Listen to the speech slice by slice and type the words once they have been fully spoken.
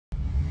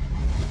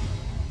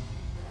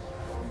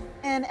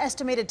An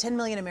estimated 10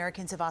 million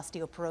Americans have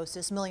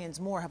osteoporosis. Millions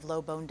more have low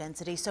bone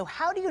density. So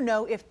how do you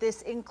know if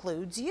this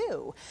includes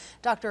you?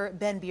 Dr.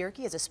 Ben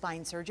Bierke is a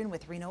spine surgeon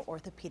with Reno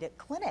Orthopedic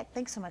Clinic.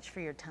 Thanks so much for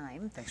your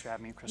time. Thanks for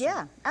having me, Kristen.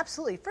 Yeah,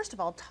 absolutely. First of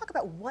all, talk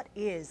about what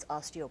is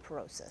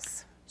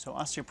osteoporosis. So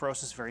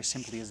osteoporosis, very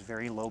simply, is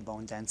very low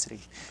bone density.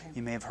 Okay.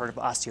 You may have heard of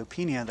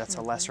osteopenia, that's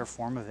a lesser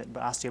form of it,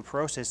 but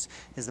osteoporosis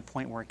is the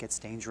point where it gets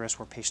dangerous,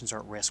 where patients are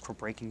at risk for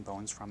breaking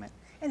bones from it.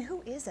 And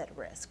who is at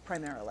risk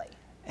primarily?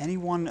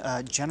 Anyone,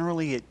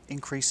 generally it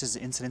increases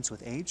incidence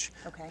with age.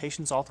 Okay.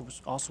 Patients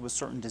also with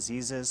certain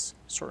diseases,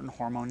 certain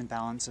hormone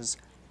imbalances,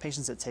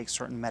 patients that take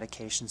certain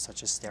medications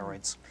such as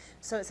steroids.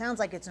 So it sounds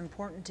like it's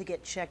important to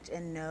get checked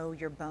and know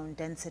your bone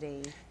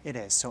density. It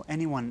is. So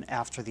anyone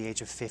after the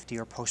age of 50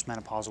 or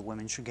postmenopausal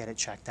women should get it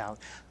checked out.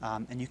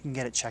 And you can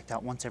get it checked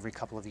out once every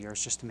couple of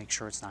years just to make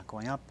sure it's not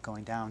going up,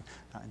 going down,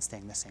 and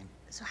staying the same.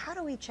 So how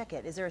do we check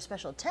it? Is there a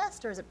special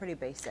test or is it pretty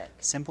basic?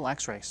 Simple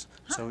x-rays.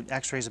 So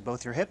x-rays of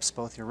both your hips,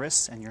 both your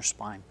wrists, and your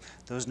spine.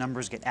 Those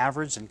numbers get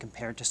averaged and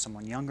compared to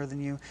someone younger than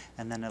you,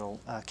 and then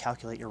it'll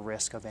calculate your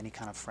risk of any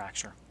kind of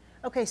fracture.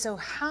 Okay, so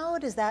how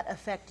does that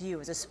affect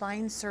you as a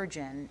spine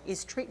surgeon?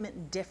 Is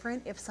treatment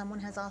different if someone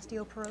has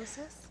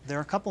osteoporosis? There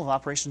are a couple of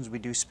operations we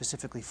do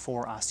specifically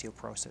for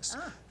osteoporosis.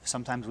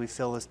 Sometimes we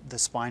fill the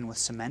spine with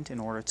cement in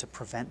order to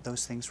prevent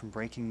those things from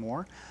breaking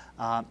more.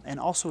 And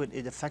also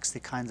it affects the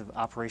kinds of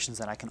operations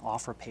that I can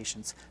offer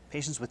patients.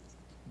 Patients with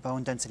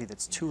bone density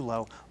that's too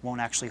low won't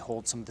actually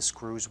hold some of the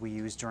screws we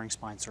use during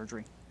spine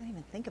surgery. I didn't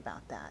even think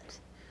about that.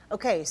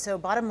 Okay, so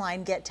bottom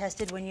line, get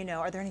tested when you know.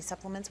 Are there any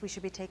supplements we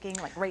should be taking,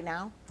 like right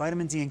now?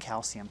 Vitamin D and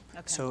calcium.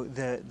 Okay. So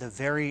the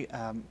very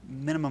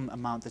minimum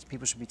amount that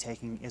people should be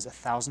taking is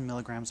 1,000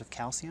 milligrams of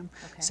calcium,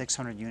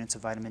 600 units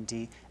of vitamin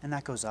D, and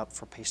that goes up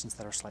for patients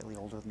that are slightly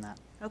older than that.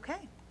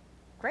 Okay,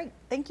 great.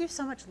 Thank you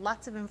so much.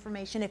 Lots of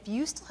information. If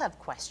you still have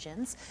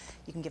questions,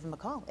 you can give them a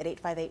call at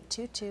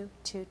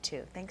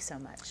 858-2222. Thanks so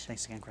much.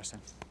 Thanks again, Kristen.